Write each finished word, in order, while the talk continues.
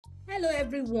Hello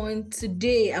everyone,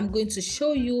 today I'm going to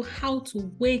show you how to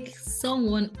wake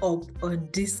someone up on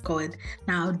Discord.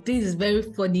 Now this is very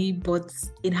funny, but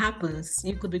it happens.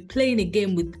 You could be playing a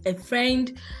game with a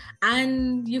friend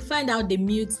and you find out they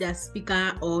mute their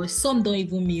speaker, or some don't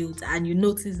even mute, and you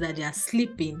notice that they are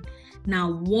sleeping.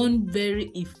 Now one very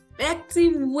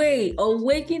effective way of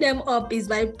waking them up is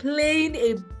by playing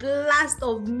a blast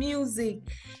of music.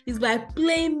 Is by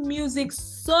playing music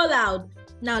so loud.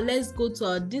 Now let's go to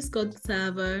our Discord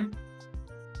server.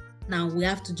 Now we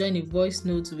have to join a voice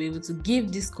note to be able to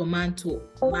give this command to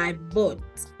my bot.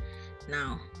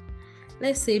 Now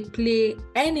let's say play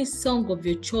any song of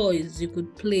your choice you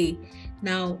could play.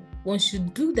 Now once you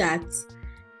do that,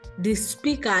 the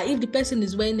speaker, if the person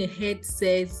is wearing a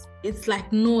headset, it's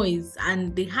like noise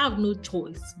and they have no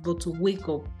choice but to wake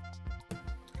up.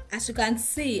 As you can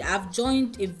see, I've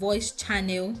joined a voice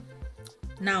channel.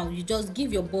 Now you just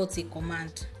give your bot a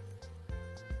command.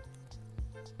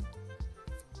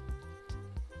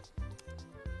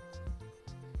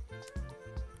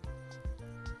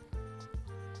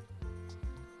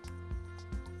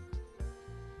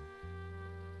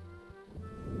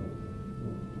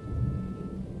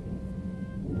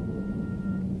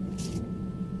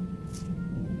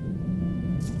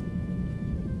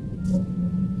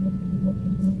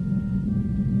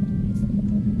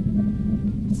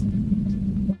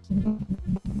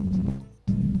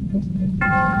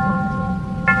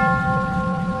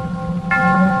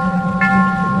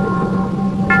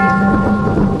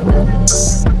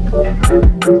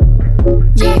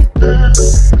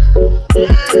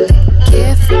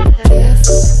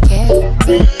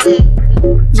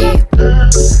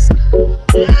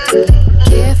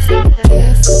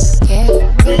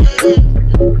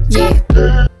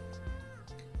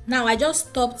 Now I just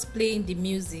stopped playing the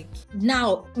music.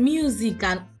 Now music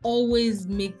can always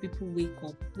make people wake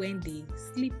up when they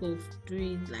sleep off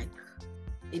during like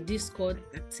a Discord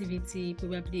activity,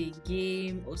 probably a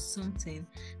game or something.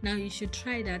 Now you should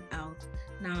try that out.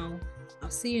 Now I'll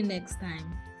see you next time.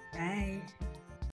 Bye.